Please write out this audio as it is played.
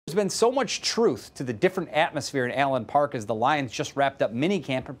There's been so much truth to the different atmosphere in Allen Park as the Lions just wrapped up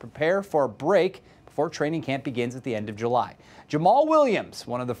minicamp and prepare for a break before training camp begins at the end of July. Jamaal Williams,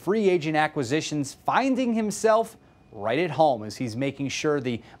 one of the free agent acquisitions, finding himself right at home as he's making sure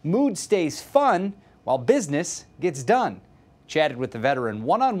the mood stays fun while business gets done. Chatted with the veteran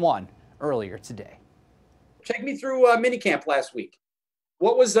one-on-one earlier today. Take me through minicamp last week.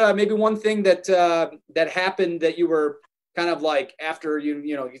 What was maybe one thing that that happened that you were kind of like after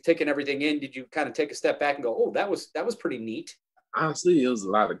you've taken everything in? Did you kind of take a step back and go, "Oh, that was pretty neat"? Honestly, it was a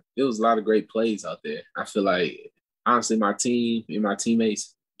lot of great plays out there. I feel like honestly, my team and my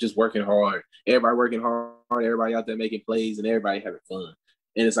teammates just working hard. Everybody working hard. Everybody out there making plays, and everybody having fun.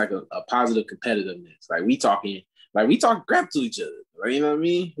 And it's like a positive competitiveness. Like we talking crap to each other. Like, you know what I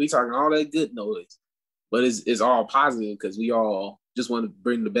mean? We talking all that good noise, but it's all positive because we all just want to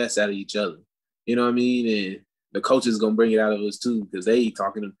bring the best out of each other. You know what I mean? And the coaches gonna bring it out of us too because they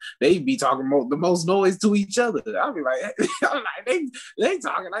be talking the most noise to each other. I'll be like, they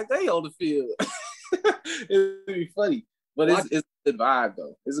talking like they on the field. It'd be funny, but it's a good vibe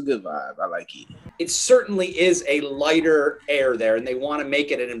though. It's a good vibe. I like it. It certainly is a lighter air there, and they want to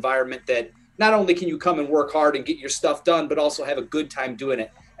make it an environment that not only can you come and work hard and get your stuff done, but also have a good time doing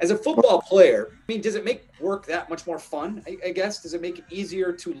it. As a football player, I mean, does it make work that much more fun, I guess? Does it make it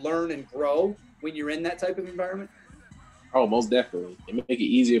easier to learn and grow when you're in that type of environment? Oh, most definitely. It make it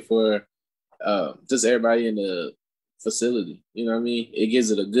easier for just everybody in the facility. You know what I mean? It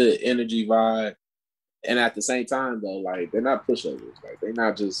gives it a good energy vibe. And at the same time, though, like, they're not pushovers. Like, they're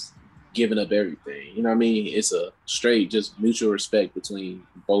not just giving up everything. You know what I mean? It's a straight, just mutual respect between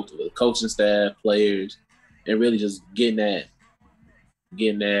both of the coaching staff, players, and really just getting that,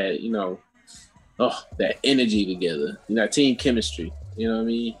 that energy together. Team chemistry. You know what I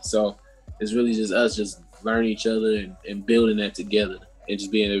mean? So it's really just us just learning each other and building that together and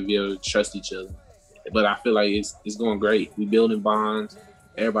just being able to trust each other. But I feel like it's going great. We building bonds,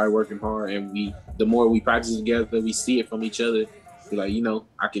 everybody working hard, and the more we practice together, we see it from each other. We're like,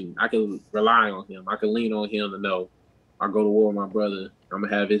 I can rely on him. I can lean on him to know I go to war with my brother. I'm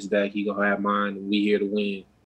gonna have his back. He gonna have mine, and we here to win.